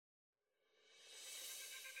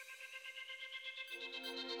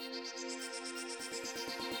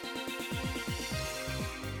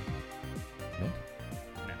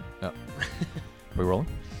we rolling?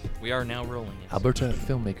 We are now rolling. Yes. Alberta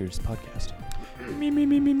Filmmakers Podcast.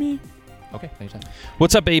 Me. Okay, anytime.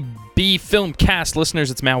 What's up, AB Film Cast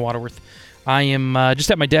listeners? It's Matt Waterworth. I am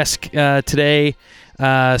just at my desk today.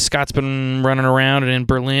 Scott's been running around in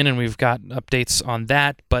Berlin, and we've got updates on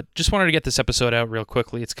that. But just wanted to get this episode out real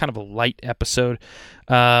quickly. It's kind of a light episode.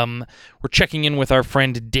 We're checking in with our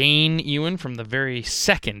friend Dayne Ewen from the very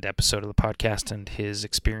second episode of the podcast and his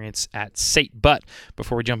experience at SATE. But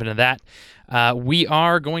before we jump into that, we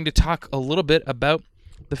are going to talk a little bit about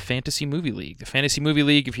the Fantasy Movie League. The Fantasy Movie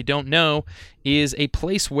League, if you don't know, is a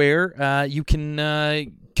place where you can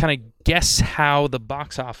kind of guess how the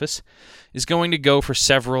box office is going to go for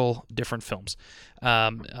several different films.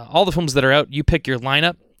 All the films that are out, you pick your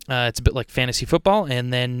lineup. It's a bit like fantasy football,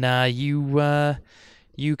 and then you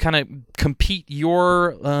kind of compete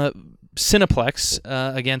your Cineplex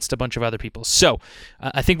against a bunch of other people. So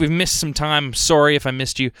I think we've missed some time. I'm sorry if I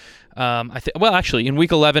missed you. Well, actually, in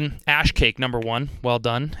week 11, Ash Cake number 1. Well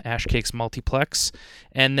done, Ash Cake's multiplex.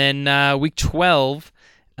 And then week 12.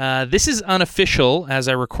 This is unofficial as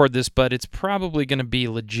I record this, but it's probably going to be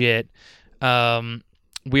legit. We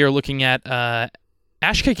are looking at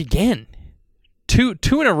Ash Cake again.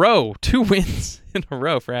 Two in a row. 2 wins in a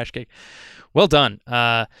row for Ash Cake. Well done.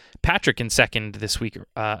 Patrick in second this week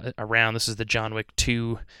around. This is the John Wick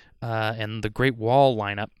 2 and the Great Wall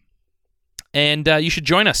lineup. And you should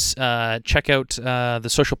join us. Check out the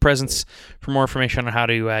social presence for more information on how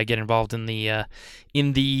to get involved in the Alberta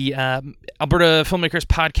Filmmakers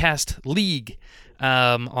Podcast League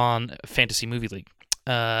on Fantasy Movie League.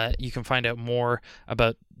 You can find out more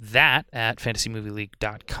about that at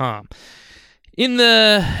fantasymovieleague.com. In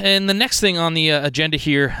the next thing on the agenda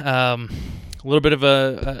here, a little bit of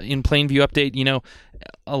a in plain view update. You know,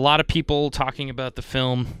 a lot of people talking about the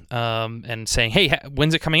film and saying, "Hey,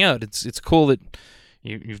 when's it coming out?" It's cool that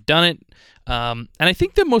you've done it. And I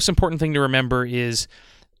think the most important thing to remember is,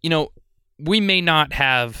 you know, we may not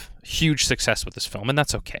have huge success with this film, and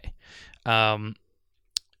that's okay.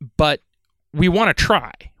 But we want to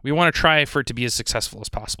try. We want to try for it to be as successful as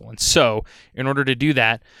possible. And so, in order to do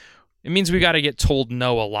that, it means we got to get told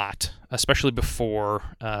no a lot, especially before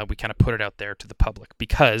we kind of put it out there to the public,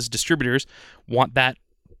 because distributors want that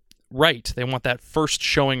right. They want that first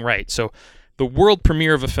showing right. So the world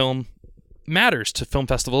premiere of a film matters to film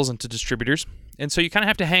festivals and to distributors, and so you kind of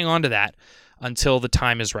have to hang on to that until the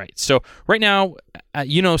time is right. So right now,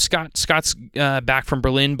 you know, Scott's back from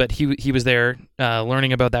Berlin, but he was there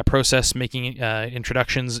learning about that process, making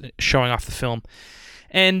introductions, showing off the film,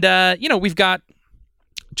 and you know, we've got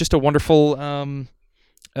just a wonderful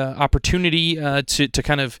opportunity to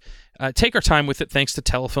kind of take our time with it, thanks to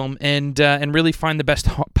Telefilm, and really find the best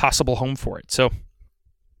possible home for it. So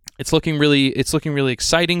it's looking really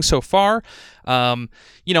exciting so far.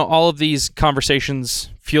 You know, all of these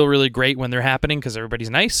conversations feel really great when they're happening because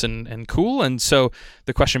everybody's nice and cool. And so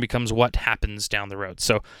the question becomes, what happens down the road?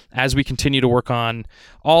 So as we continue to work on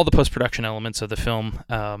all the post-production elements of the film,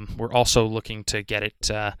 we're also looking to get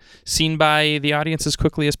it seen by the audience as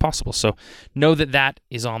quickly as possible. So know that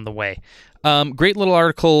is on the way. Great little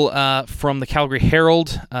article from the Calgary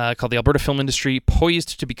Herald called "The Alberta Film Industry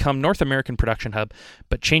Poised to Become North American Production Hub,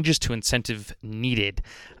 but Changes to Incentive Needed."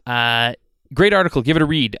 Great article. Give it a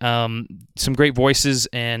read. Some great voices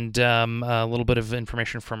and a little bit of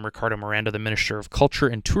information from Ricardo Miranda, the Minister of Culture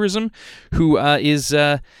and Tourism, who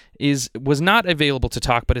was not available to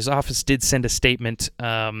talk, but his office did send a statement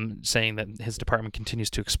saying that his department continues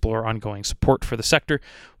to explore ongoing support for the sector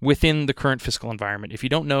within the current fiscal environment. If you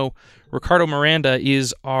don't know, Ricardo Miranda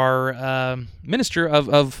is our minister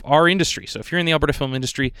of our industry. So if you're in the Alberta film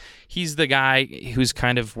industry, he's the guy who's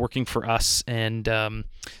kind of working for us and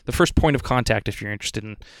the first point of contact if you're interested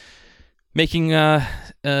in making not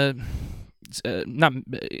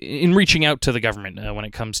in reaching out to the government when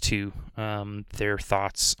it comes to their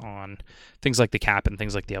thoughts on things like the CAP and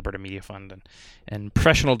things like the Alberta Media Fund and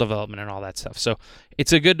professional development and all that stuff. So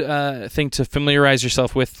it's a good thing to familiarize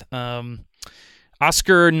yourself with.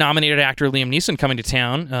 Oscar-nominated actor Liam Neeson coming to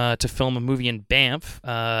town to film a movie in Banff,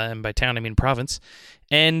 and by town I mean province,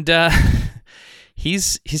 and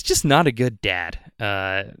he's just not a good dad.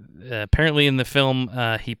 Apparently in the film,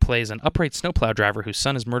 he plays an upright snowplow driver whose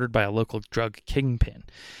son is murdered by a local drug kingpin.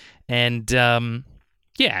 And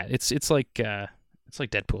yeah, it's like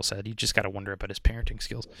Deadpool said, you just got to wonder about his parenting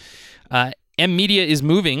skills. M Media is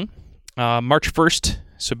moving March 1st,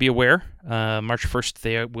 so be aware. March 1st,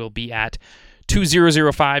 they will be at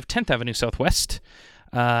 2005 10th Avenue Southwest,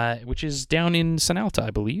 which is down in Sunalta, I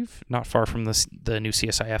believe, not far from the new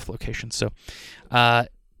CSIF location. So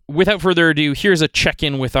without further ado, here's a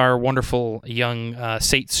check-in with our wonderful young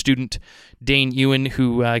SAIT student, Dayne Ewen,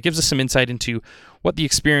 who gives us some insight into what the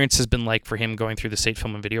experience has been like for him going through the SAIT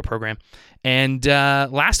Film and Video program. And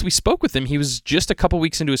last we spoke with him, he was just a couple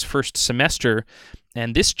weeks into his first semester,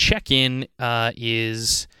 and this check-in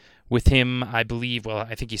is with him, I believe. Well,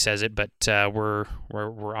 I think he says it, but we're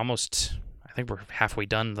almost. I think we're halfway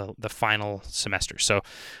done the final semester, so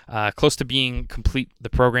close to being complete the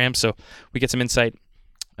program. So we get some insight,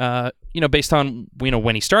 based on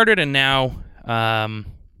when he started and now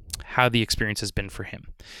how the experience has been for him.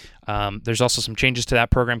 There's also some changes to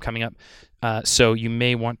that program coming up, so you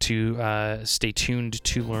may want to stay tuned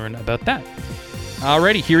to learn about that.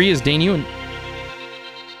 Alrighty, here he is, Dayne Ewen.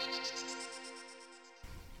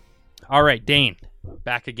 All right, Dayne,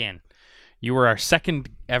 back again. You were our second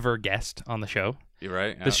ever guest on the show. You're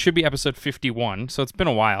right. Yeah. This should be episode 51, so it's been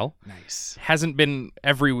a while. Nice. Hasn't been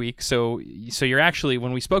every week, so you're actually,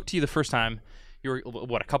 when we spoke to you the first time, you were,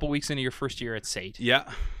 a couple weeks into your first year at SAIT?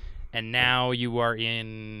 Yeah. And now you are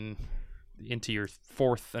into your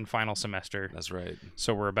fourth and final semester. That's right.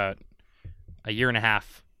 So we're about a year and a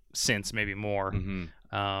half since, maybe more.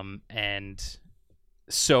 Mm-hmm. And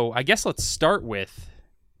so I guess let's start with,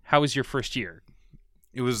 how was your first year?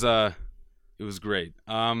 It was great.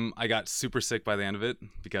 I got super sick by the end of it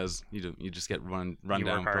because you just get run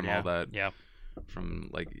down from all that. Yeah. From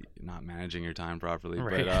like not managing your time properly.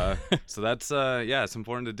 Right. But so that's it's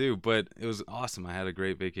important to do. But it was awesome. I had a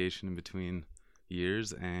great vacation in between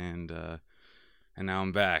years, and now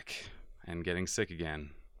I'm back and getting sick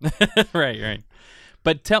again. Right.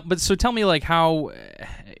 But tell me, like, how,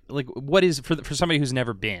 like, what is for somebody who's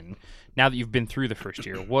never been, now that you've been through the first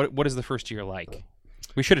year, what is the first year like?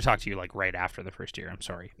 We should have talked to you like right after the first year. I'm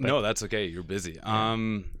sorry. But. No, that's okay. You're busy.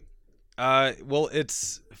 Yeah. Well,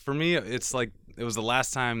 it's for me. It's like it was the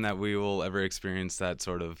last time that we will ever experience that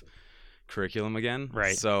sort of curriculum again.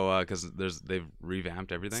 Right. So, because they've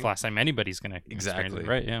revamped everything. It's the last time anybody's gonna experience it,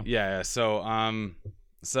 right? Yeah. Yeah. So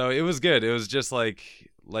it was good. It was just like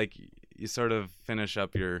you sort of finish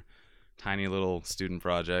up your tiny little student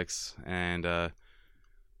projects, and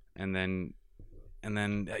then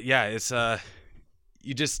it's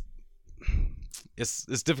you just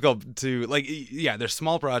it's difficult to they're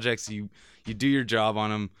small projects. You do your job on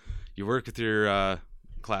them, you work with your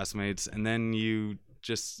classmates, and then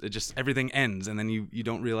everything ends, and then you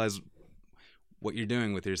don't realize what you're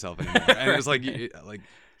doing with yourself anymore. And it's like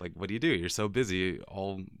what do you do? You're so busy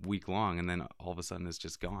all week long, and then all of a sudden it's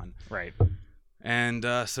just gone. Right. And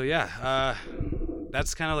that's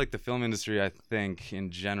kind of like the film industry, I think, in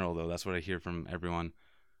general, though. That's what I hear from everyone.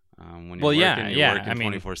 When you're working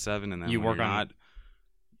 24/7, and then you work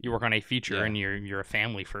you work on a feature, and you're a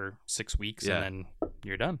family for 6 weeks, and then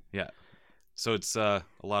you're done. Yeah. So it's a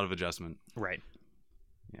lot of adjustment. Right.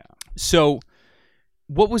 Yeah. So,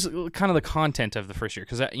 what was kind of the content of the first year?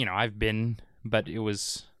 Because I've been, but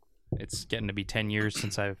it's getting to be 10 years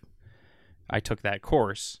since I took that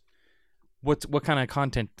course. What kind of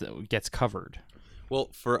content gets covered?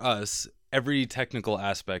 Well, for us, every technical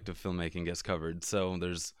aspect of filmmaking gets covered. So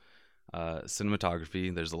there's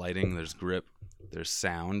cinematography, there's lighting, there's grip, there's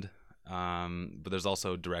sound, but there's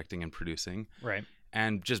also directing and producing, right?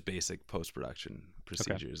 And just basic post-production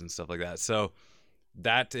procedures and stuff like that. So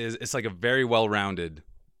it's like a very well-rounded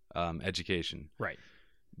education, right?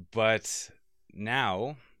 But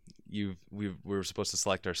now we were supposed to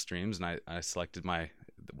select our streams, and I selected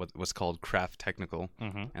what's called craft technical,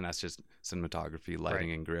 and that's just cinematography,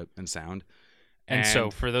 lighting, and grip and sound. And so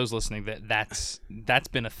for those listening, that's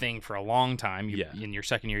been a thing for a long time. In your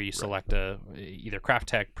second year, you select either craft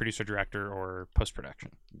tech, producer, director, or post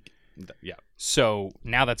production. Yeah. So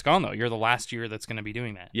now that's gone, though. You're the last year that's going to be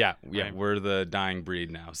doing that. Yeah. Right? We're the dying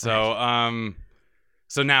breed now. So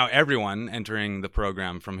so now everyone entering the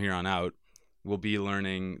program from here on out will be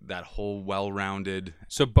learning that whole well-rounded.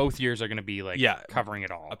 So both years are going to be covering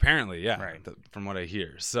it all. Apparently, yeah. Right. From what I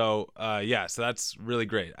hear. So so that's really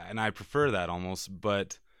great, and I prefer that almost,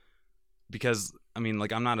 but because I'm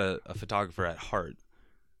not a photographer at heart.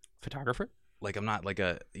 Photographer? Like I'm not like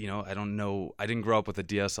I don't know. I didn't grow up with a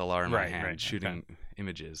DSLR in my hand shooting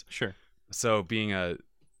images. Sure. So being in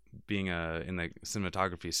the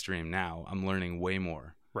cinematography stream now, I'm learning way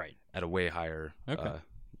more. Right. At a way higher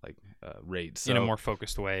rate. So, in a more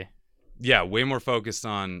focused way. Yeah, way more focused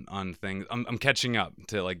on things. I'm catching up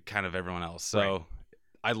to kind of everyone else. So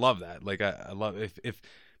I love that. Like I love if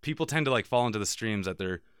people tend to fall into the streams that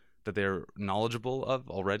they're knowledgeable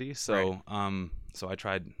of already. So so I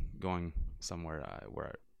tried going somewhere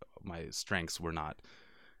where my strengths were not,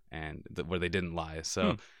 and where they didn't lie.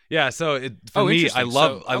 So yeah, so for Oh, me, interesting.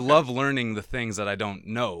 I love learning the things that I don't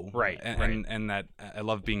know, Right, and that I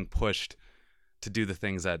love being pushed to do the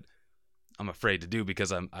things that I'm afraid to do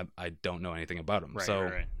because I don't know anything about them. Right, so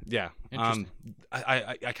right. yeah, Interesting.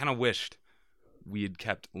 I kind of wished we had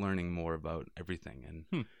kept learning more about everything,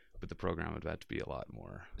 and but the program would have to be a lot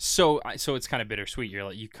more. So it's kind of bittersweet. You're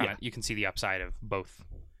like, you can see the upside of both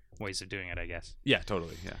ways of doing it, I guess. Yeah,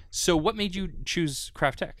 totally. Yeah. So what made you choose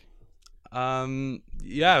craft tech?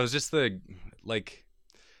 Yeah, it was just I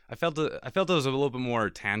felt it was a little bit more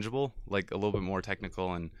tangible, like a little bit more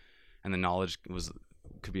technical, and the knowledge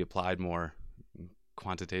could be applied more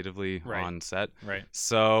quantitatively on set. Right.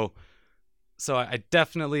 So I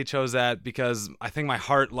definitely chose that because I think my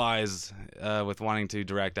heart lies with wanting to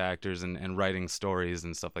direct actors and writing stories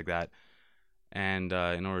and stuff like that. And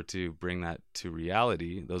in order to bring that to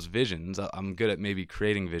reality, those visions, I'm good at maybe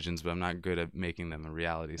creating visions, but I'm not good at making them a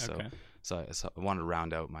reality. Okay. So I wanted to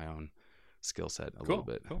round out my own skill set a little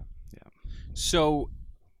bit. Cool. Yeah. So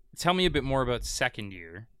tell me a bit more about second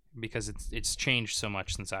year, because it's changed so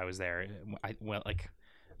much since I was there. I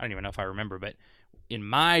don't even know if I remember, but in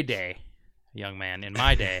my day, young man, in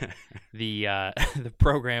my day, the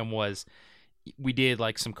program was, we did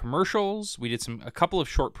like some commercials, we did a couple of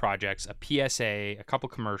short projects, a PSA, a couple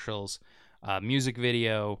commercials, music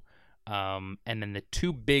video, and then the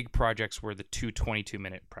two big projects were the two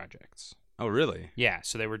 22-minute projects. Oh, really? Yeah,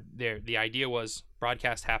 so they were there. The idea was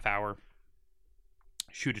broadcast half hour,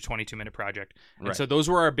 shoot a 22-minute project. And right. So those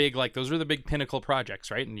were our big, those were the big pinnacle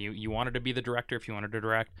projects, right? And you wanted to be the director if you wanted to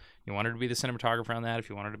direct. You wanted to be the cinematographer on that if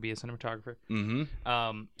you wanted to be a cinematographer.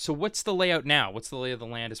 Mm-hmm. So what's the layout now? What's the lay of the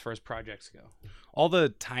land as far as projects go? All the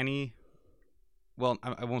tiny, well,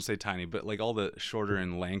 I won't say tiny, but like all the shorter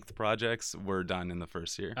in length projects were done in the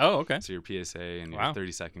first year. Oh, okay. So your PSA and your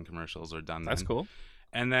 30-second commercials are done. That's cool.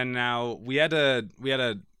 And then now we had a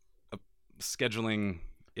scheduling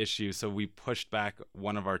issue, so we pushed back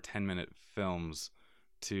one of our 10-minute films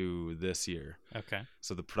to this year. Okay.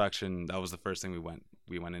 So the production, that was the first thing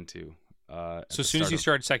we went into. So as soon as you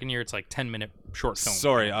started second year, it's like 10-minute short film.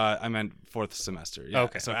 Sorry, I meant fourth semester. Yeah.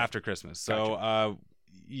 Okay. So after Christmas. Gotcha. So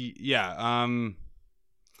yeah.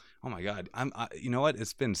 Oh my God, you know what?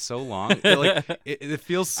 It's been so long. It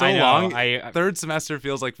feels so long. Third semester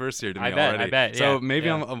feels like first year to me already. I bet. So yeah, maybe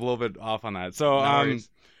yeah. I'm a little bit off on that. So worries.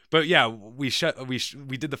 but yeah, we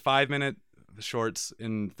did the 5-minute shorts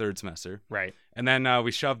in third semester. Right. And then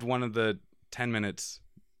we shoved one of the 10 minutes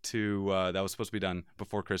to that was supposed to be done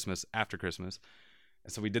before Christmas, after Christmas.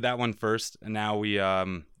 And so we did that one first, and now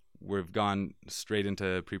we've gone straight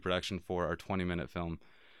into pre-production for our 20-minute film.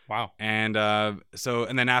 Wow. And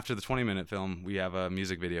and then after the 20-minute film, we have a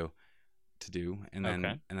music video to do, and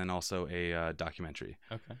then also a documentary.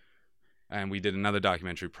 Okay. And we did another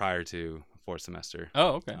documentary prior to fourth semester.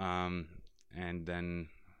 Oh, okay. And then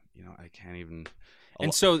I can't even.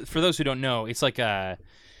 And so for those who don't know, it's like I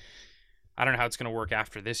don't know how it's going to work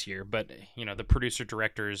after this year, but the producer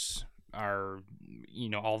directors are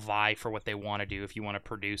all vie for what they want to do. If you want to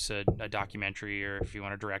produce a documentary, or if you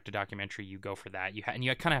want to direct a documentary, you go for that. And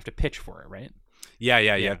you kind of have to pitch for it, right? Yeah.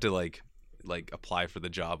 You have to like apply for the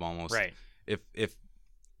job almost. Right. If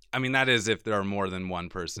I mean, that is if there are more than one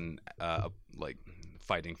person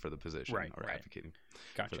fighting for the position, right, or right. advocating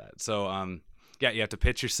Gotcha. for that. So you have to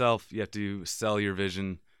pitch yourself. You have to sell your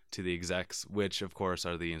vision to the execs, which of course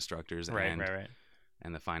are the instructors right.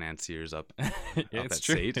 and the financiers up it's at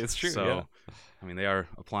true. State. It's true. So, yeah. I mean, they are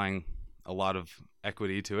applying a lot of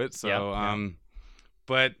equity to it. So, yeah.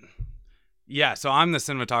 But yeah, so I'm the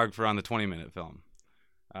cinematographer on the 20-minute film.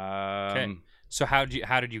 Okay. So how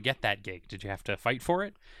did you get that gig? Did you have to fight for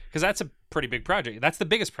it? Because that's a pretty big project. That's the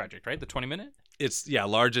biggest project, right? The 20-minute? It's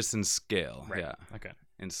largest in scale. Right. Yeah. Okay.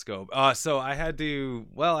 In scope. So I had to.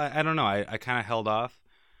 Well, I don't know. I kind of held off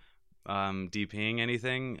DPing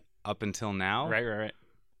anything up until now. Right.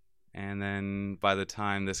 And then by the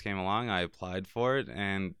time this came along, I applied for it,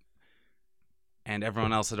 and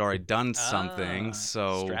everyone else had already done something.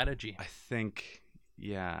 So strategy. I think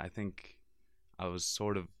I was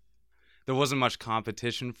sort of. There wasn't much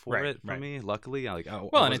competition for it for me. Luckily,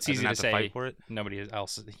 and it's easy to say. Fight for it. Nobody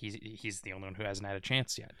else. He's the only one who hasn't had a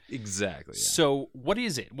chance yet. Exactly. Yeah. So what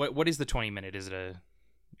is it? What is the 20-minute? Is it a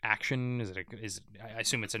action? I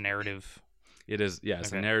assume it's a narrative. It is. Yeah,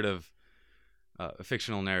 it's a narrative, a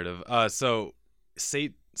fictional narrative. So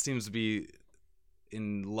Sate seems to be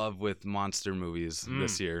in love with monster movies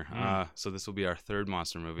this year. So this will be our third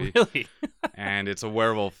monster movie. Really? And it's a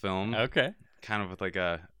werewolf film. Okay. Kind of with like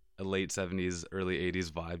a late 70s, early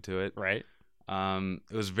 80s vibe to it. Right.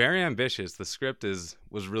 It was very ambitious. The script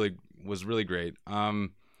was really great.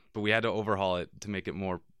 but we had to overhaul it to make it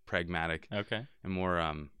more pragmatic Okay. and more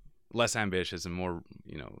less ambitious and more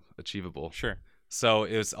achievable. Sure. So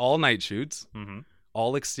it was all night shoots, Mm-hmm.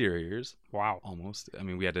 all exteriors, Wow. almost. I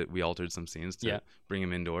mean, we altered some scenes to Yeah. bring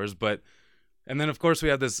them indoors, and then of course we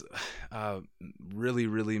had this really,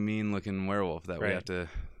 really mean looking werewolf that we Right. have to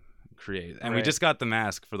create, and we Right. just got the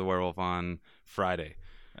mask for the werewolf on Friday.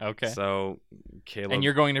 Okay. So Caleb, And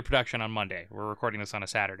you're going to production on Monday. We're recording this on a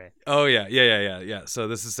Saturday. oh yeah. So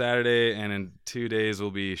this is Saturday, and in 2 days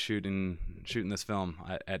we'll be shooting this film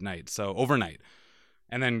at night, so overnight,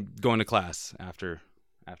 and then going to class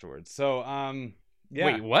afterwards. So yeah.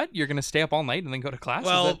 Wait, what? You're going to stay up all night and then go to class? Is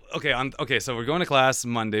Well, that- okay. So we're going to class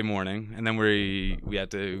Monday morning, and then we had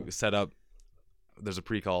to set up. There's a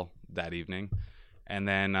pre-call that evening, and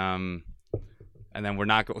then we're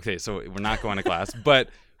not so we're not going to class, but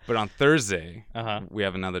on Thursday Uh-huh. we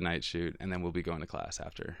have another night shoot, and then we'll be going to class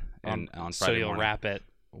after, and on So Friday you'll morning. wrap at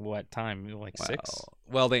what time? Like 6?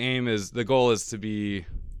 Well, the goal is to be.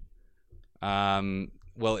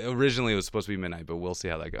 Well, originally it was supposed to be midnight, but we'll see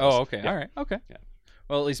how that goes. Oh, okay. Yeah. All right. Okay. Yeah.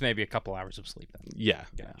 Well, at least maybe a couple hours of sleep then. Yeah.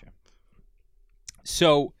 Gotcha.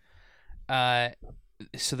 So,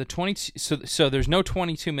 so the 22. So there's no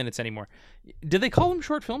 22 minutes anymore. Did they call them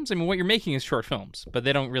short films? I mean, what you're making is short films, but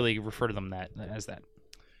they don't really refer to them as that.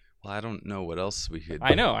 Well, I don't know what else we could.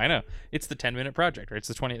 I know. It's the 10-minute project, right? It's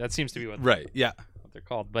the 20. That seems to be what Right. Yeah. what they're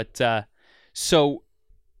called. But so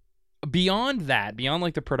beyond that, beyond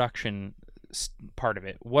like the production part of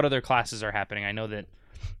it, what other classes are happening? I know that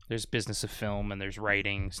there's business of film and there's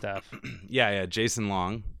writing stuff. Yeah. Jason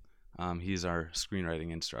Long, he's our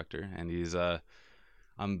screenwriting instructor, and he's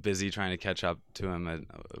I'm busy trying to catch up to him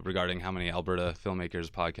regarding how many Alberta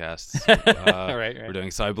filmmakers podcasts Right. we're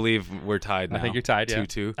doing. So I believe we're tied now. I think you're tied, yeah.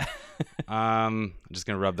 2-2. I'm just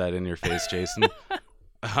gonna rub that in your face, Jason.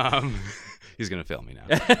 He's gonna fail me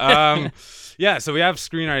now. Yeah, so we have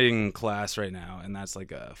screenwriting class right now, and that's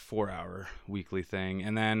like a 4-hour weekly thing.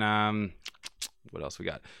 And then what else we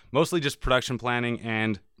got? Mostly just production planning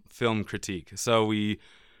and film critique. So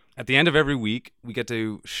at the end of every week, we get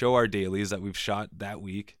to show our dailies that we've shot that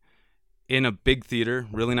week in a big theater,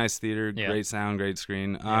 really nice theater, Yeah. great sound, great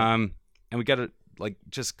screen. Yeah. And we got to like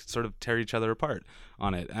just sort of tear each other apart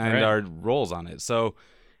on it and Right. our roles on it. So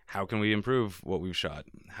how can we improve what we've shot?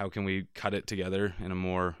 How can we cut it together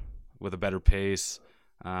with a better pace?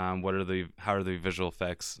 How are the visual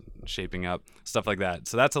effects shaping up? Stuff like that.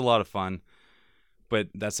 So that's a lot of fun. But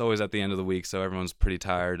that's always at the end of the week, so everyone's pretty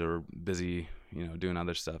tired or busy, doing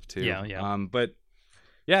other stuff too. Yeah. But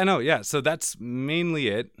yeah. So that's mainly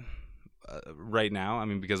it right now. I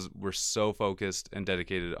mean, because we're so focused and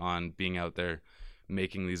dedicated on being out there,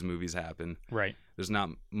 making these movies happen. Right. There's not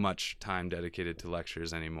much time dedicated to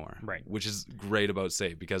lectures anymore. Right. Which is great about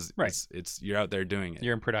SAPE because it's you're out there doing it.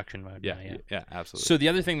 You're in production mode. Yeah. now, Yeah. Absolutely. So the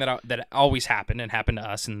other thing that always happened to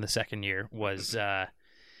us in the second year was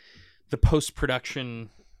the post-production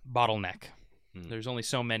bottleneck. There's only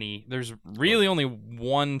so many. There's really only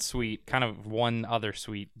one suite, kind of one other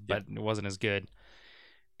suite, but it wasn't as good.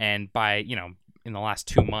 And by, in the last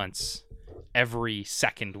 2 months, every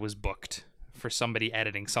second was booked for somebody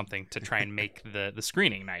editing something to try and make the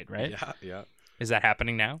screening night, right? Yeah. Is that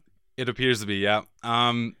happening now? It appears to be, yeah.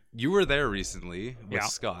 You were there recently with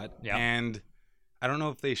Scott, and I don't know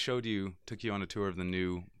if they took you on a tour of the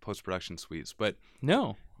new post-production suites, but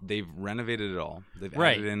No. they've renovated it all. They've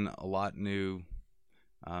Right. added in a lot new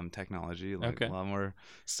technology, like Okay. a lot more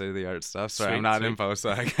state-of-the-art stuff. Sorry, Sweet, I'm not sweet. info, so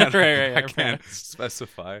I can't, Right, I can't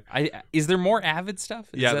specify. Is there more Avid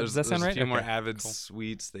stuff? Does that sound there's right? a few more Okay, Avid cool.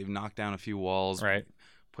 suites. They've knocked down a few walls, Right.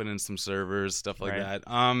 put in some servers, stuff like Right. that.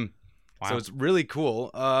 Wow. So it's really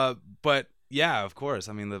cool. But yeah, of course.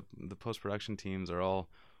 I mean, the post-production teams are all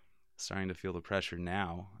starting to feel the pressure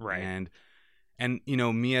now. Right. And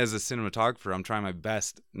me as a cinematographer, I'm trying my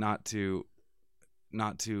best not to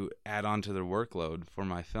add on to their workload for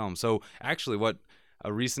my film. So actually what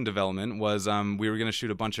a recent development was, we were going to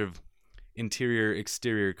shoot a bunch of interior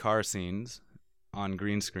exterior car scenes on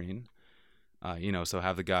green screen. So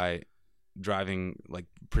have the guy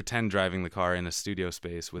pretend driving the car in a studio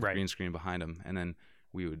space with Right. green screen behind him, and then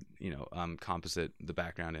we would composite the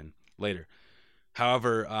background in later.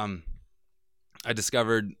 However, I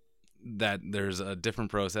discovered that there's a different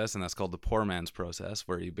process, and that's called the poor man's process,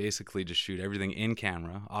 where you basically just shoot everything in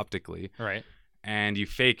camera optically, Right. and you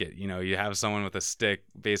fake it. You have someone with a stick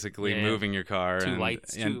basically Yeah. moving your car, Two and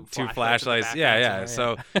lights, and two two flashlights in flashlights. the Yeah. background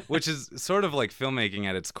So, which is sort of like filmmaking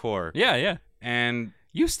at its core. Yeah. And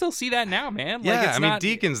You still see that now, man. yeah, it's I mean, not,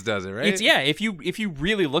 Deakins does it, right? It's If you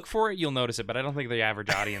really look for it, you'll notice it. But I don't think the average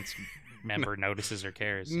audience member notices or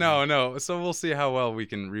cares. No. So we'll see how well we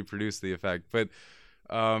can reproduce the effect.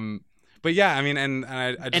 But yeah, I mean, and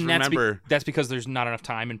I just remember that's because there's not enough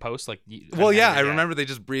time in post. Like, I remember they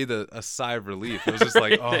just breathed a sigh of relief. It was just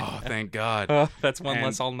like, oh, thank God. Oh, that's one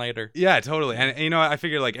less all-nighter. Yeah, totally. And you know, I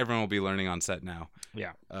figure like everyone will be learning on set now.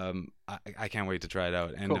 Yeah. I can't wait to try it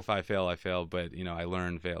out. And Cool. if I fail, I fail. But you know, I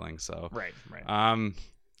learn failing. So Right.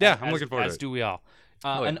 yeah, I'm looking forward to it. As do we all.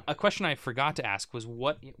 Oh, yeah. And a question I forgot to ask was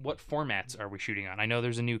what formats are we shooting on? I know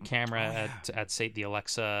there's a new camera at say the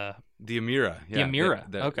Alexa. The Amira. Yeah, the Amira.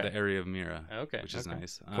 The area of Mira. Okay. Which is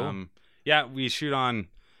nice. Cool. Yeah, we shoot on.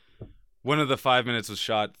 One of the 5 minutes was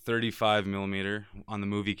shot 35 millimeter on the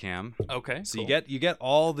movie cam. Okay. So cool. you get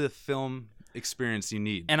all the film experience you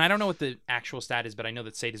need. And I don't know what the actual stat is, but I know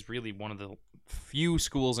that SAIT is really one of the few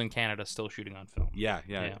schools in Canada still shooting on film. Yeah.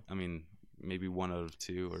 I mean, maybe 1 out of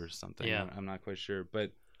 2 or something. Yeah. I'm not quite sure,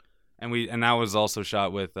 but and that was also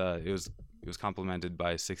shot with it was complemented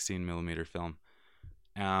by 16 millimeter film.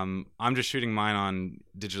 I'm just shooting mine on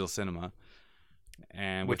digital cinema,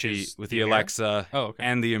 and with the Alexa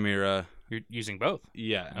and the Amira. You're using both.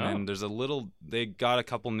 Yeah, and then there's they got a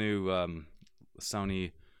couple new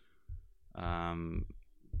Sony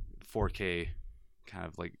 4K kind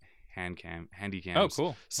of like handy cams. Oh,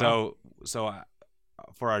 cool. So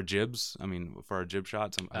for our jibs, for our jib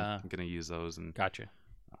shots, I'm gonna use those and gotcha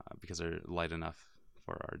because they're light enough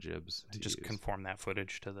for our jibs to just conform that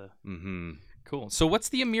footage to the. Mm-hmm. Cool. So what's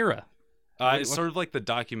the Amira? It's sort of like the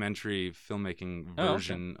documentary filmmaking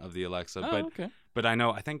version of the Alexa, but I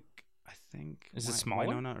think is it smaller?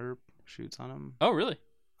 Winona Earp shoots on them. Oh, really?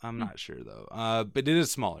 I'm not sure though. But it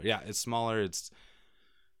is smaller. Yeah, it's smaller. It's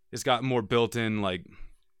got more built-in like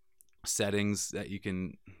settings that you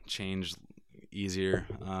can change easier.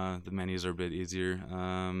 The menus are a bit easier.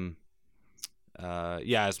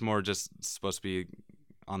 It's more just supposed to be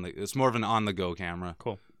it's more of an on-the-go camera.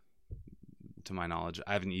 Cool. To my knowledge,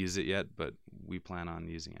 I haven't used it yet, but we plan on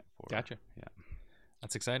using it for. Gotcha. Yeah,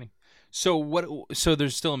 that's exciting. So So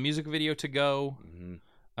there's still a music video to go,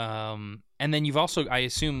 and then you've also, I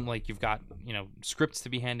assume, like you've got scripts to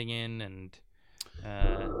be handing in, and.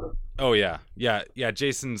 Oh yeah.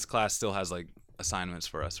 Jason's class still has like assignments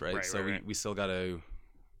for us, right? Right. We still got to,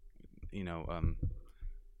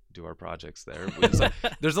 do our projects there.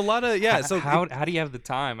 There's a lot of So how do you have the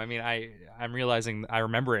time? I mean, I'm realizing I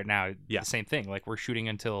remember it now. Yeah. The same thing. Like we're shooting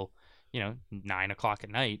until 9:00 at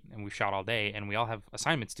night, and we've shot all day, and we all have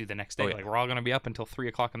assignments due the next day. Like we're all gonna be up until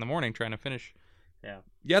 3:00 in the morning trying to finish.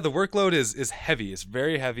 Yeah. The workload is heavy. It's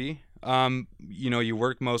very heavy. You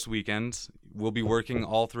work most weekends. We'll be working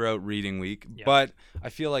all throughout reading week, but I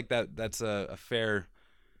feel like that's a fair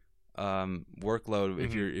workload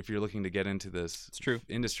if you're looking to get into this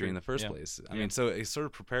industry in the first place. I mean, so it sort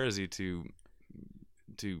of prepares you to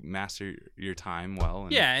master your time well.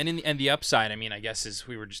 And the upside, I mean, I guess is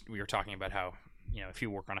we were talking about how if you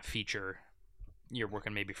work on a feature, you're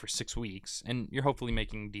working maybe for 6 weeks, and you're hopefully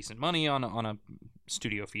making decent money on a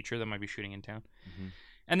studio feature that might be shooting in town,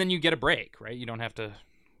 and then you get a break, right? You don't have to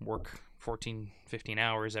work 14, 15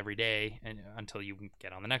 hours every day until you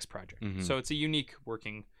get on the next project. So it's a unique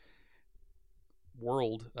working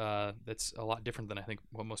world that's a lot different than I think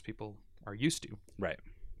what most people are used to. Right.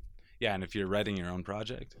 Yeah, and if you're writing your own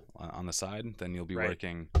project on the side, then you'll be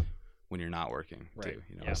working when you're not working too.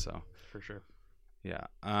 So for sure. Yeah.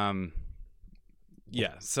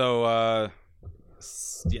 So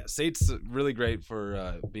SAIT's really great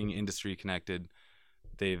for being industry connected.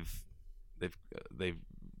 They've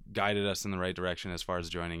guided us in the right direction as far as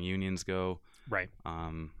joining unions go. Right.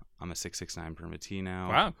 I'm a 669 permittee now.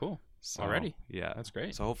 Wow, cool. So, already. Yeah. That's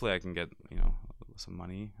great. So hopefully I can get, some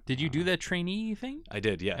money. Did you do that trainee thing? I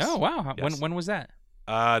did, yes. Oh, wow. Yes. When was that?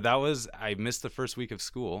 I missed the first week of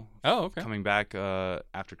school. Oh, okay. Coming back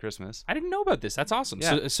after Christmas. I didn't know about this. That's awesome.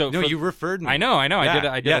 Yeah. So you referred me. I know.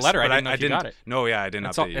 Yeah. I did a letter. I didn't know if you got it. No, I didn't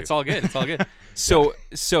update you. It's all good. It's all good.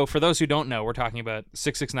 So for those who don't know, we're talking about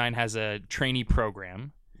 669 has a trainee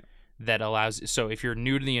program that allows. So if you're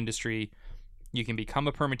new to the industry, you can become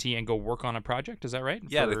a permittee and go work on a project. Is that right?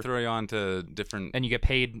 Yeah, they throw you on to different. And you get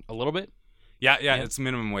paid a little bit. Yeah. It's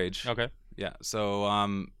minimum wage. Okay. Yeah,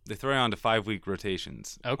 so they throw you on to 5-week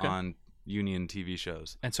rotations on union TV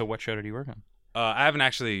shows. And so what show did you work on? I haven't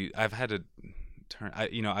actually. I've had to turn.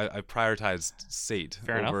 I prioritized SAIT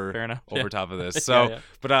over top of this. So,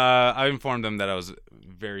 but I informed them that I was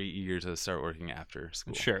very eager to start working after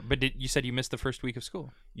school. Sure, but you said you missed the first week of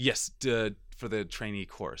school? Yes, for the trainee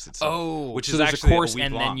course itself. Which is there's actually a course, week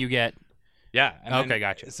and long. then you get. Yeah. Okay,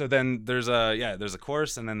 gotcha. So then there's a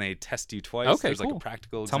course, and then they test you twice. Okay, there's cool. like a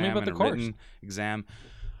practical Tell exam me about and the a course. written exam.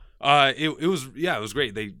 It was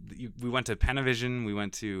great. We went to Panavision, we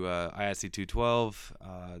went to ISC 212.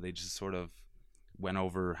 They just sort of went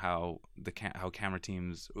over how camera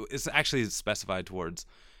teams. It's actually specified towards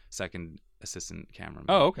second assistant cameraman.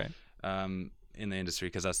 Oh, okay. In the industry,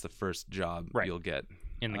 because that's the first job you'll get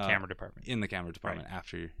in the camera department. In the camera department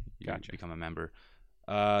after you become a member.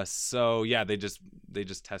 So yeah, they just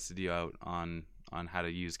tested you out on how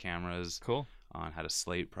to use cameras. Cool. On how to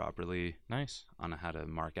slate properly. Nice. On how to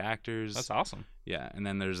mark actors. That's awesome. Yeah, and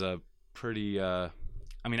then there's a pretty. I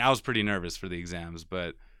was pretty nervous for the exams,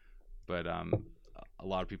 but a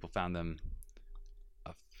lot of people found them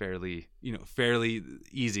fairly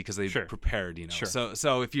easy because they prepared. Sure.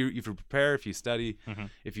 So if you prepare, if you study,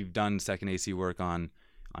 if you've done second AC work on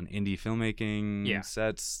indie filmmaking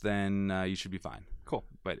sets, then you should be fine. Cool.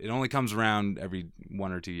 But it only comes around every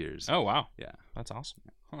 1 or 2 years. Oh wow. Yeah. That's awesome.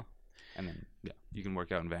 Huh. And then you can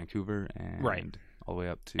work out in Vancouver and all the way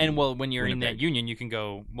up to. And when you're Winnipeg. in that union, you can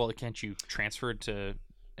go. Well, can't you transfer it to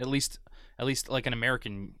at least like an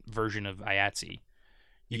American version of IATSE?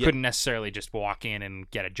 You couldn't necessarily just walk in and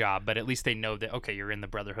get a job, but at least they know that, okay, you're in the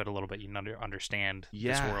Brotherhood a little bit. You understand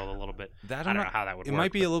this world a little bit. I don't know how that would work. It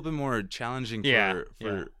might be a little bit more challenging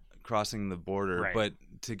for crossing the border, but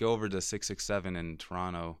to go over to 667 in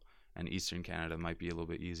Toronto and Eastern Canada might be a little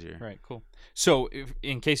bit easier. Right, cool. So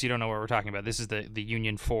in case you don't know what we're talking about, this is the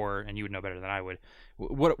union for, and you would know better than I would,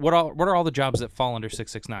 what are all the jobs that fall under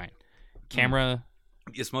 669? Camera...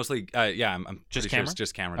 It's mostly, I'm just pretty camera? sure it's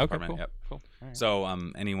just camera Okay, department. cool. Yep. Cool. All right. So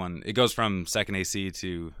anyone, it goes from second AC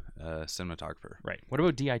to cinematographer. Right. What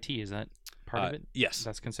about DIT? Is that part of it? Yes.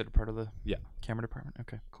 That's considered part of the camera department?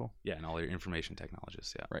 Okay, cool. Yeah, and all your information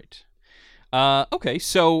technologists, yeah. Right. Okay,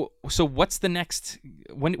 so what's the next,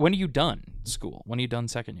 when are you done school? When are you done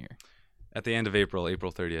second year? At the end of April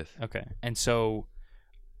 30th. Okay, and so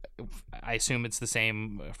I assume it's the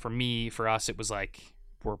same for us, it was like,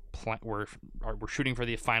 we're shooting for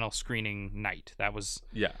the final screening night. That was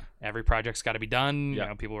every project's got to be done.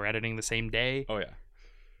 Yeah. People were editing the same day. Oh yeah.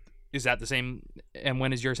 Is that the same? And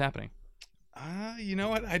when is yours happening? You know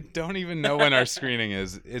what? I don't even know when our screening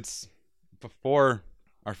is. It's before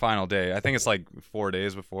our final day. I think it's like 4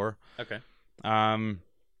 days before. Okay.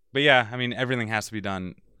 But yeah, I mean everything has to be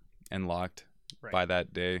done and locked by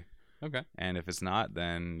that day. Okay. And if it's not,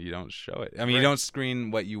 then you don't show it. I mean, you don't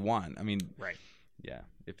screen what you want. I mean, yeah.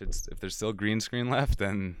 If there's still green screen left,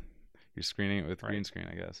 then you're screening it with green screen,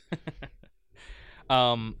 I guess.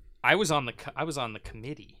 I was on the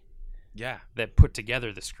committee. Yeah. That put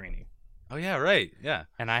together the screening. Oh yeah, right. Yeah.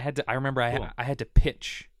 And I had to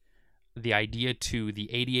pitch the idea to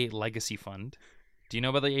the 88 Legacy Fund. Do you know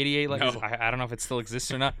about the 88 Legacy? No. I don't know if it still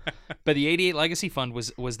exists or not. But the 88 Legacy Fund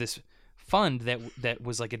was this fund that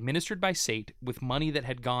was like administered by SATE with money that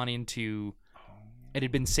had gone into. It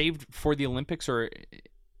had been saved for the Olympics, or it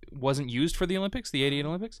wasn't used for the Olympics, the 88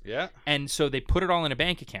 Olympics. Yeah. And so they put it all in a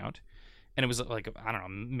bank account, and it was like, I don't know,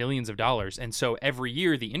 millions of dollars. And so every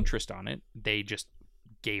year, the interest on it, they just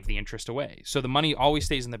gave the interest away. So the money always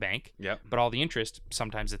stays in the bank. Yep. But all the interest,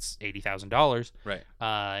 sometimes it's $80,000.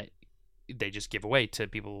 Right. They just give away to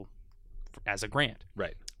people as a grant.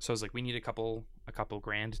 Right. So it's like, we need a couple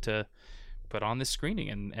grand to put on this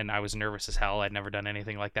screening, and I was nervous as hell. I'd never done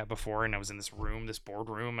anything like that before, and I was in this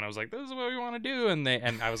boardroom, and I was like, this is what we want to do, and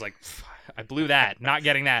I was like, I blew that, not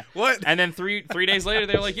getting that. What? And then three days later,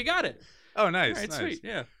 they were like, you got it. Oh, nice. All right, nice. sweet.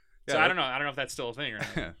 Yeah. So I don't know if that's still a thing or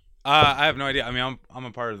not. I have no idea. I mean, I'm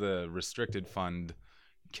a part of the restricted fund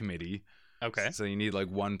committee. Okay. So you need like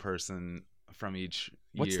one person from each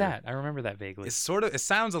What's year. that? I remember that vaguely. It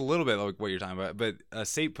sounds a little bit like what you're talking about, but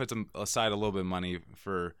SATE puts aside a little bit of money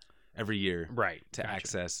for every year, right, to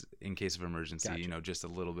access in case of emergency. Gotcha. Just a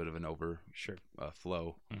little bit of an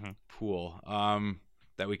overflow pool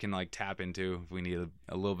that we can like tap into if we need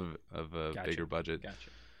a little bit of a bigger budget. Gotcha.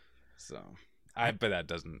 So, but that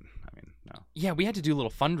doesn't. I mean, no. Yeah, we had to do little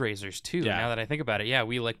fundraisers too. Yeah. Now that I think about it, yeah,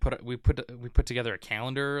 we put together a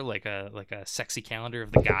calendar, like a sexy calendar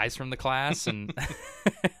of the guys from the class, and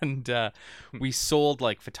and we sold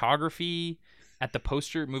like photography at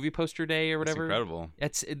the movie poster day or whatever.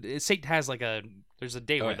 That's incredible. SATE has there's a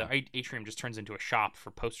day where the atrium just turns into a shop for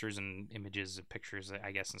posters and images and pictures,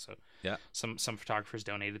 I guess. And so some photographers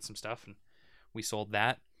donated some stuff, and we sold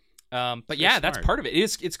that. But yeah, that's part of it.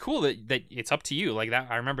 It's cool that it's up to you. Like that,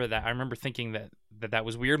 I remember thinking that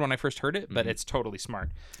was weird when I first heard it, but it's totally smart.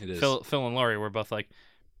 It is. Phil and Laurie were both like,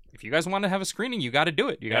 if you guys want to have a screening, you got to do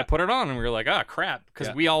it. You got to put it on. And we were like, crap.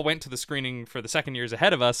 Because we all went to the screening for the second years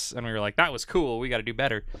ahead of us. And we were like, that was cool. We got to do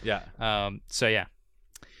better. Yeah. So, yeah.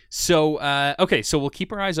 So, okay. So we'll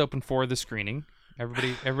keep our eyes open for the screening.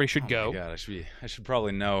 Everybody should go. My God, I should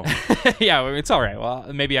probably know. Yeah, it's all right.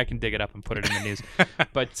 Well, maybe I can dig it up and put it in the news.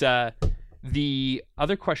 But the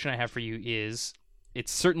other question I have for you is, it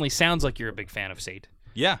certainly sounds like you're a big fan of SATE.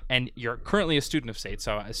 Yeah. And you're currently a student of SATE,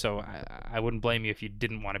 so I wouldn't blame you if you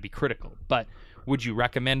didn't want to be critical. But would you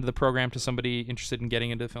recommend the program to somebody interested in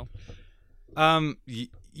getting into film?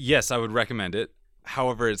 Yes, I would recommend it.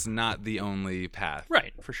 However, it's not the only path.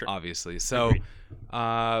 Right, for sure. Obviously. So,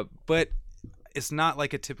 Agreed. but it's not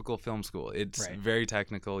like a typical film school. It's Right. very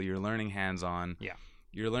technical. You're learning hands-on. Yeah.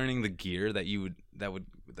 You're learning the gear that would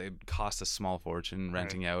cost a small fortune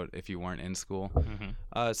renting out if you weren't in school.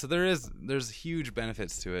 Mm-hmm. So there's huge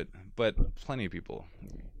benefits to it, but plenty of people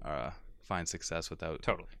find success without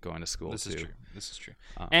going to school. This too. is true.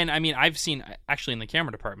 And I mean, I've seen actually in the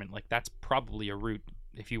camera department, like that's probably a route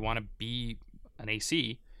if you want to be an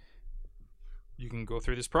AC. You can go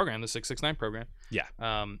through this program, the 669 program. Yeah.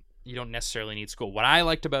 You don't necessarily need school. What I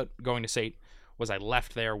liked about going to SATE was I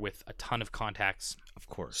left there with a ton of contacts. Of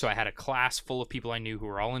course. So I had a class full of people I knew who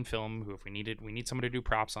were all in film, who if we need someone to do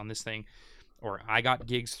props on this thing, or I got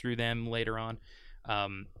gigs through them later on.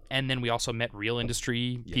 And then we also met real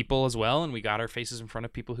industry people as well, and we got our faces in front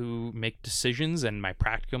of people who make decisions, and my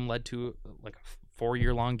practicum led to like a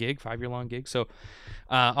 5-year-long gig. So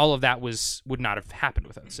all of that would not have happened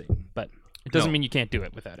without SATE, but it doesn't mean you can't do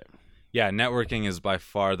it without it. Yeah, networking is by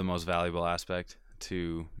far the most valuable aspect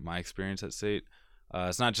to my experience at SATE.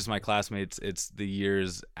 It's not just my classmates; it's the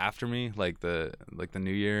years after me, like the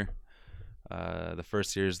new year, the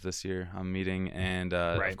first years this year I'm meeting, and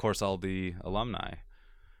of course all the alumni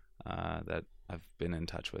that I've been in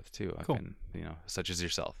touch with too. Cool. I've been, such as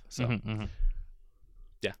yourself. So,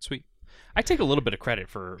 yeah, sweet. I take a little bit of credit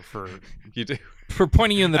for you do for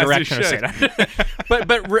pointing you in the As you direction of should. SATE.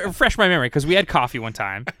 but refresh my memory, because we had coffee one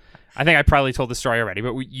time. I think I probably told the story already,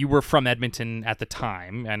 but you were from Edmonton at the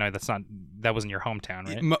time. I know that wasn't your hometown,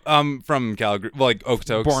 right? From Calgary, like Oak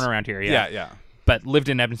to Oaks. Born around here, yeah. Yeah. But lived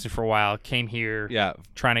in Edmonton for a while, came here, Yeah.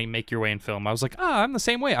 trying to make your way in film. I was like, I'm the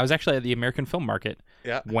same way. I was actually at the American Film Market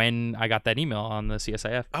when I got that email on the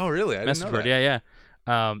CSIF. Oh, really? I didn't know that. Yeah.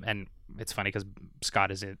 And it's funny because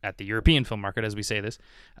Scott is at the European Film Market as we say this.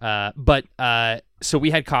 So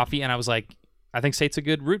we had coffee, and I was like, I think SATE's a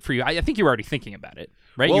good route for you. I think you were already thinking about it,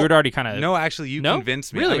 right? Well, you had already kind of... No, actually, you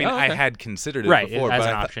convinced me. Really? I mean, okay. I had considered it before, as but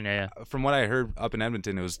an option, yeah. From what I heard up in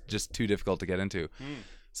Edmonton, it was just too difficult to get into.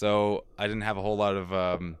 So I didn't have a whole lot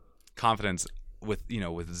of confidence with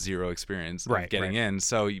zero experience of getting in.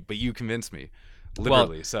 So, but you convinced me,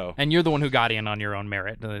 literally. Well, so, and you're the one who got in on your own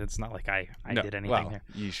merit. It's not like I did anything here.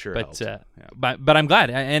 You sure but helped. but I'm glad.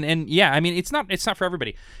 And yeah, I mean, it's not for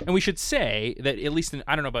everybody. And we should say that at least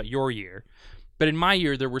I don't know about your year, but in my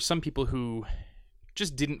year there were some people who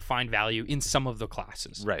just didn't find value in some of the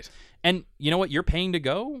classes. Right. And you know what? You're paying to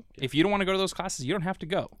go. If you don't want to go to those classes, you don't have to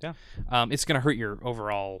go. Yeah. It's going to hurt your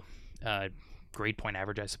overall grade point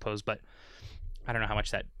average, I suppose. But I don't know how much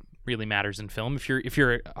that really matters in film. If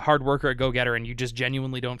you're a hard worker, a go-getter, and you just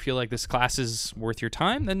genuinely don't feel like this class is worth your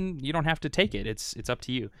time, then you don't have to take it. It's up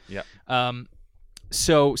to you. Yeah.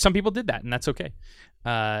 So some people did that, and that's okay.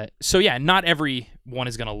 So yeah, not everyone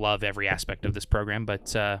is going to love every aspect of this program,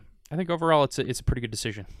 but I think overall it's a pretty good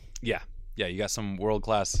decision. Yeah. Yeah, you got some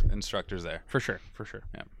world-class instructors there. For sure.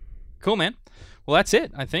 Yeah. Cool, man. Well, that's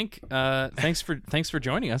it, I think. Thanks for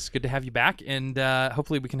joining us. Good to have you back, and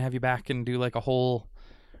hopefully we can have you back and do like a whole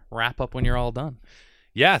wrap-up when you're all done.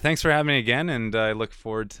 Yeah, thanks for having me again, and I look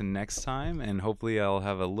forward to next time, and hopefully I'll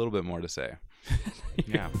have a little bit more to say.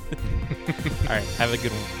 Yeah. All right, have a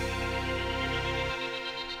good one.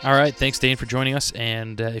 All right, thanks, Dayne, for joining us.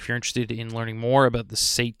 And if you're interested in learning more about the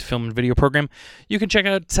SATE Film and Video Program, you can check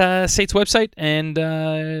out SATE's website, and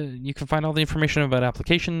you can find all the information about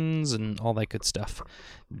applications and all that good stuff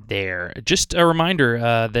there. Just a reminder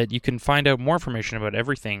that you can find out more information about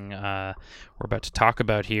everything we're about to talk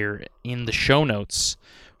about here in the show notes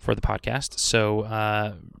for the podcast.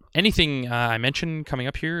 So anything I mentioned coming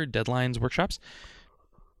up here, deadlines, workshops,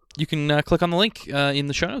 you can click on the link in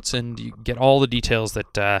the show notes, and you get all the details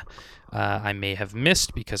that I may have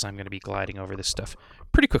missed, because I'm going to be gliding over this stuff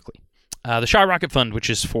pretty quickly. The Shaw Rocket Fund, which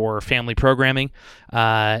is for family programming,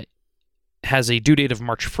 has a due date of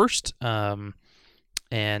March 1st,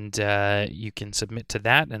 and you can submit to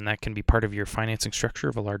that, and that can be part of your financing structure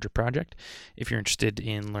of a larger project. If you're interested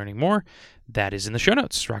in learning more, that is in the show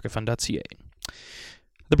notes, rocketfund.ca.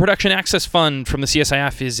 The Production Access Fund from the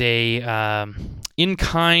CSIF is a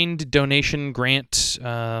in-kind donation grant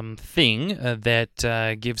thing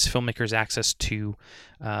that gives filmmakers access to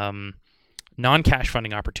non-cash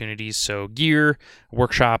funding opportunities, so gear,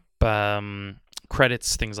 workshop,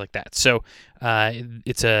 credits, things like that. So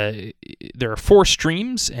there are 4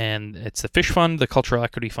 streams, and it's the Fish Fund, the Cultural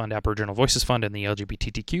Equity Fund, Aboriginal Voices Fund, and the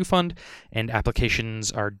LGBTQ Fund, and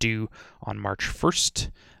applications are due on March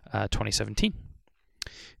 1st, 2017.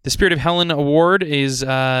 The Spirit of Helen Award is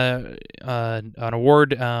an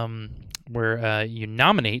award where you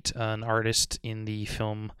nominate an artist in the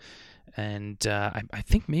film and I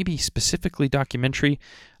think maybe specifically documentary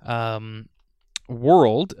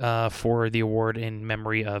world for the award in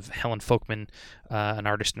memory of Helen Folkman, an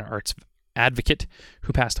artist and arts advocate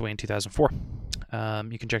who passed away in 2004.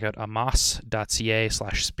 You can check out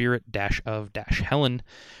amos.ca/spirit-of-helen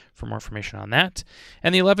for more information on that.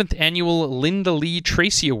 And the 11th annual Linda Lee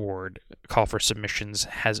Tracy Award call for submissions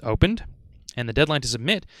has opened, and the deadline to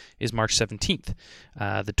submit is March 17th.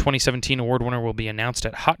 The 2017 award winner will be announced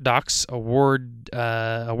at Hot Docs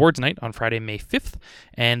Awards Night on Friday, May 5th,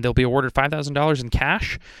 and they'll be awarded $5,000 in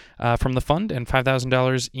cash from the fund and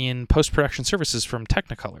 $5,000 in post-production services from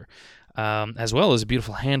Technicolor, as well as a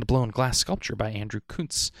beautiful hand-blown glass sculpture by Andrew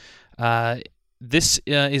Kuntz. This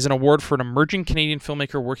is an award for an emerging Canadian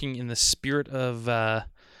filmmaker working in the spirit of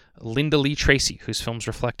Linda Lee Tracy, whose films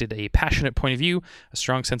reflected a passionate point of view, a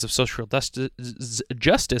strong sense of social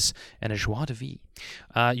justice, and a joie de vivre.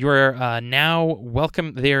 You are now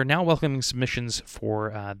welcome. They are now welcoming submissions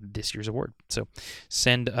for this year's award. So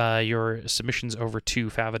send your submissions over to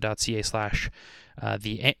fava.ca/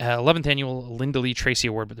 the 11th annual Linda Lee Tracy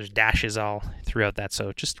Award, but there's dashes all throughout that,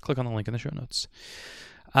 so just click on the link in the show notes.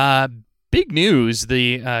 Big news,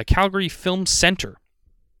 the Calgary Film Centre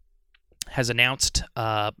has announced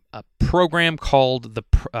a program called the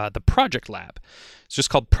Project Lab. It's just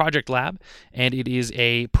called Project Lab, and it is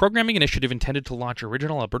a programming initiative intended to launch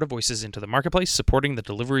original Alberta voices into the marketplace, supporting the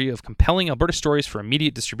delivery of compelling Alberta stories for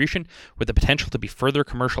immediate distribution with the potential to be further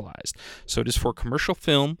commercialized. So it is for commercial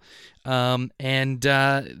film, and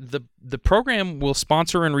the program will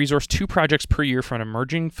sponsor and resource 2 projects per year for an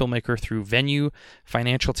emerging filmmaker through venue,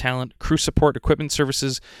 financial talent, crew support, equipment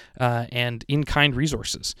services, and in-kind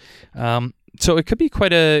resources. So it could be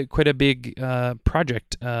quite a big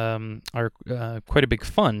project, or quite a big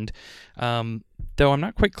fund, though I'm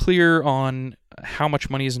not quite clear on how much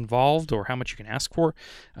money is involved or how much you can ask for,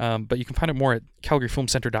 but you can find out more at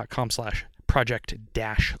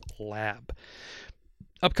calgaryfilmcentre.com/project-lab.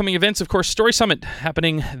 Upcoming events, of course, Story Summit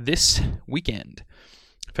happening this weekend,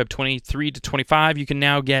 Feb 23 to 25. You can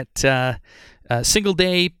now get single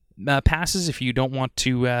day passes if you don't want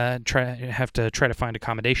to try to find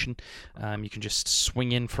accommodation. You can just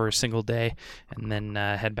swing in for a single day and then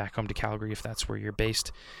head back home to Calgary if that's where you're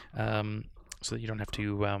based, so that you don't have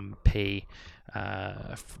to pay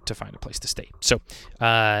to find a place to stay. So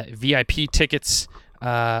VIP tickets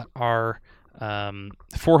are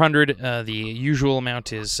 $400. The usual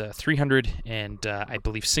amount is $300, and I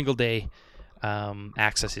believe single day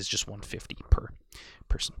access is just $150 per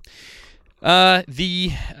person.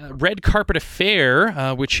 The Red Carpet Affair,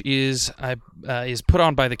 which is put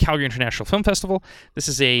on by the Calgary International Film Festival. This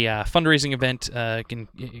is a fundraising event,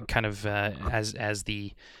 kind of as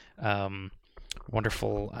the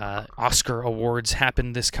wonderful Oscar Awards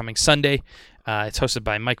happen this coming Sunday. It's hosted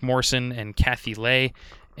by Mike Morrison and Kathy Lay.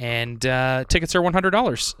 And tickets are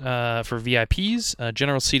 $100 for VIPs.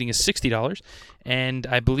 General seating is $60, and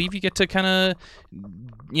I believe you get to kind of,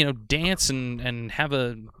 dance and have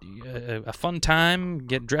a fun time,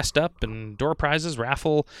 get dressed up, and door prizes,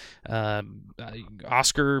 raffle,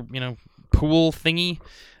 Oscar, pool thingy,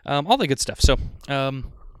 all the good stuff. So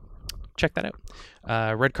check that out.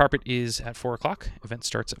 Red Carpet is at 4:00. Event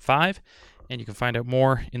starts at 5. And you can find out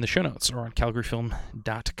more in the show notes or on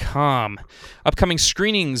calgaryfilm.com. Upcoming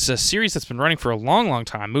screenings, a series that's been running for a long, long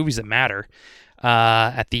time, Movies That Matter,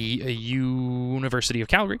 at the University of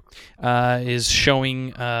Calgary, is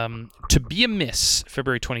showing To Be a Miss,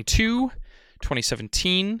 February 22,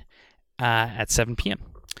 2017, at 7 p.m.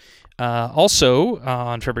 Also,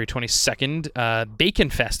 on February 22nd, Bacon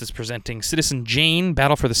Fest is presenting Citizen Jane,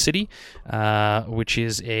 Battle for the City, which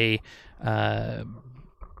is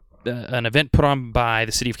an event put on by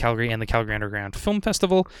the City of Calgary and the Calgary Underground Film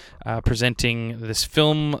Festival, presenting this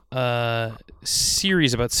film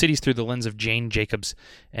series about cities through the lens of Jane Jacobs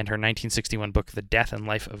and her 1961 book, The Death and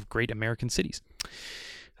Life of Great American Cities.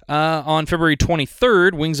 On February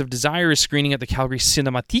 23rd, Wings of Desire is screening at the Calgary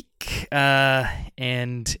Cinématique,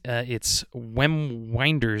 and it's Wim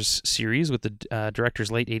Wenders' series with the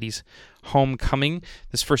director's late 80s Homecoming,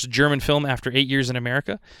 this first German film after 8 years in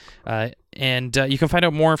America. And you can find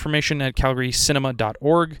out more information at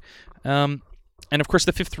calgarycinema.org. And of course,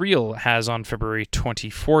 the Fifth Reel has on February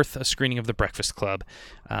 24th a screening of The Breakfast Club,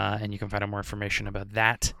 and you can find out more information about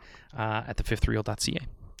that at thefifthreel.ca.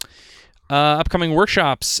 Upcoming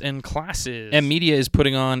workshops and classes. M Media is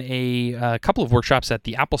putting on a couple of workshops at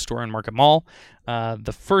the Apple Store and Market Mall.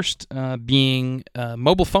 The first being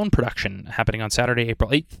mobile phone production, happening on Saturday,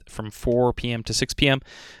 April 8th from 4 p.m. to 6 p.m.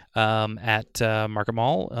 At Market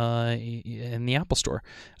Mall in the Apple Store.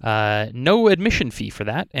 No admission fee for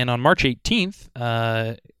that. And on March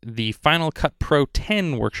 18th, the Final Cut Pro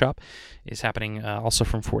 10 workshop is happening also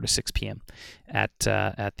from 4 to 6 p.m. at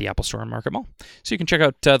the Apple Store and Market Mall. So you can check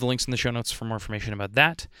out the links in the show notes for more information about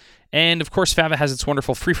that. And, of course, FAVA has its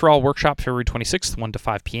wonderful free-for-all workshop February 26th, 1 to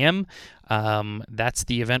 5 p.m. That's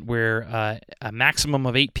the event where a maximum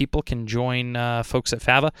of 8 people can join folks at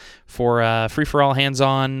FAVA for free-for-all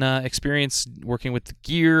hands-on experience working with the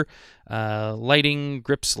gear, lighting,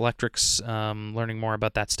 grips, electrics, learning more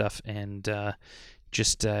about that stuff, and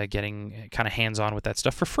just getting kind of hands-on with that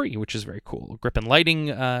stuff for free, which is very cool. Grip and lighting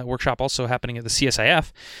workshop also happening at the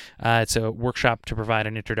CSIF. It's a workshop to provide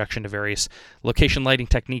an introduction to various location lighting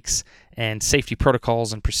techniques and safety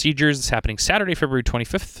protocols and procedures. It's happening Saturday, February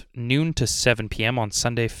 25th, noon to 7 p.m. on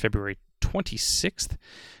Sunday, February 26th.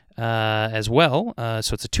 As well.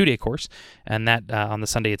 So it's a 2-day course, and that on the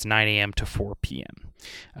Sunday it's 9 a.m. to 4 p.m.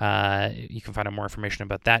 You can find out more information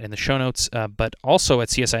about that in the show notes, but also at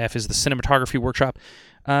CSIF is the cinematography workshop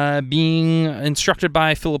being instructed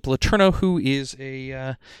by Philip Laterno, who is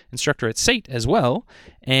a instructor at SAIT as well,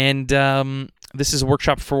 and this is a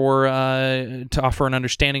workshop for to offer an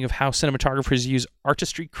understanding of how cinematographers use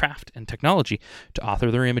artistry, craft, and technology to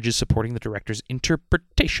author their images, supporting the director's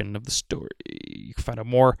interpretation of the story. You can find out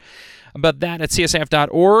more about that at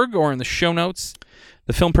csif.org or in the show notes.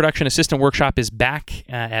 The Film Production Assistant Workshop is back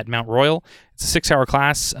at Mount Royal. It's a 6-hour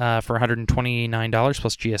class for $129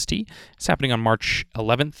 plus GST. It's happening on March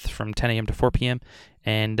 11th from 10 a.m. to 4 p.m.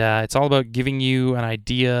 And it's all about giving you an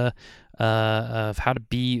idea of how to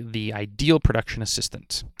be the ideal production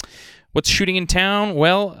assistant. What's shooting in town?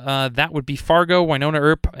 Well, that would be Fargo, Winona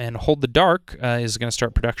Earp, and Hold the Dark is going to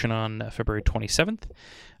start production on February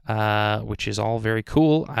 27th, which is all very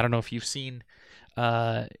cool. I don't know if you've seen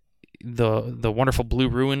the wonderful Blue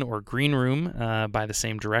Ruin or Green Room by the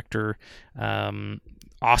same director.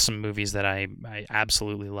 Awesome movies that I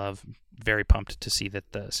absolutely love. Very pumped to see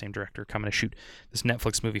that the same director coming to shoot this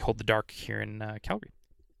Netflix movie Hold the Dark here in Calgary.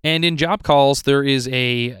 And in job calls, there is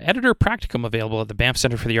a editor practicum available at the Banff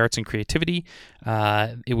Centre for the Arts and Creativity.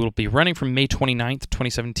 It will be running from May 29th,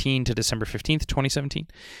 2017 to December 15th, 2017.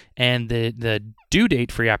 And the due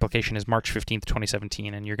date for your application is March 15th,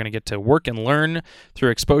 2017. And you're going to get to work and learn through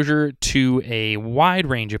exposure to a wide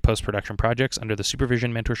range of post-production projects under the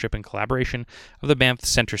supervision, mentorship, and collaboration of the Banff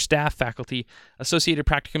Centre staff, faculty, associated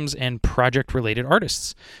practicums, and project-related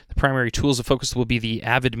artists. The primary tools of focus will be the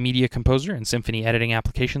Avid Media Composer and Symphony editing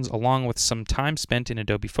applications, along with some time spent in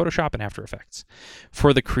Adobe Photoshop and After Effects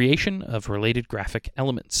for the creation of related graphic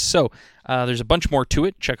elements. So there's a bunch more to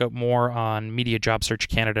it. Check out more on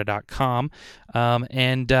MediaJobSearchCanada.com.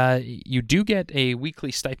 And you do get a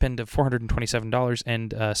weekly stipend of $427,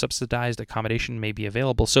 and subsidized accommodation may be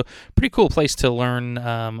available. So pretty cool place to learn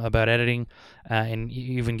about editing, and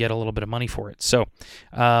you even get a little bit of money for it. So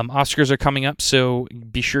Oscars are coming up, so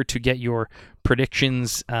be sure to get your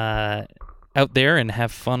predictions out there and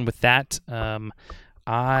have fun with that.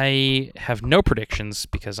 I have no predictions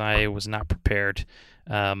because I was not prepared,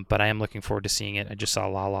 but I am looking forward to seeing it. I just saw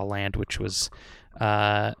La La Land, which was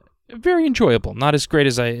very enjoyable. Not as great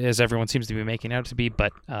as everyone seems to be making out to be,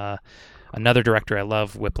 but another director I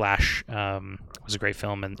love, Whiplash, was a great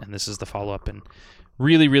film, and this is the follow-up, and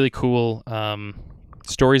really, really cool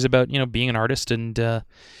stories about being an artist and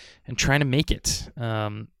trying to make it.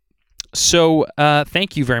 So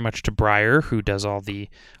thank you very much to Briar, who does all the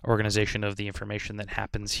organization of the information that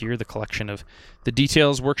happens here, the collection of the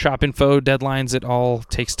details, workshop info, deadlines. It all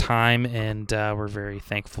takes time, and we're very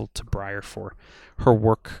thankful to Briar for her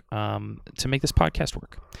work to make this podcast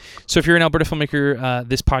work. So if you're an Alberta filmmaker,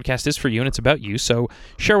 this podcast is for you, and it's about you. So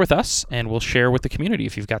share with us, and we'll share with the community.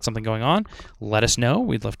 If you've got something going on, let us know.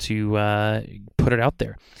 We'd love to put it out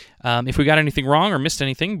there. If we got anything wrong or missed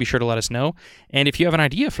anything, be sure to let us know. And if you have an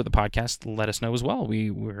idea for the podcast, let us know as well.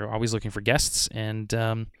 We're always looking for guests, and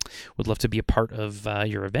would love to be a part of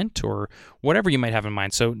your event or whatever you might have in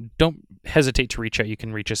mind. So don't hesitate to reach out. You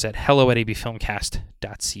can reach us at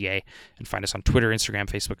hello@abfilmcast.ca and find us on Twitter, Instagram,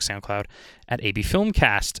 Facebook, SoundCloud at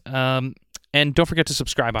abfilmcast. And don't forget to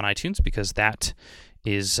subscribe on iTunes, because that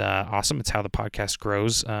is awesome. It's how the podcast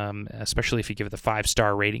grows, especially if you give it the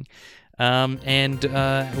 5-star rating. And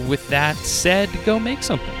with that said, go make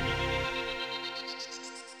something.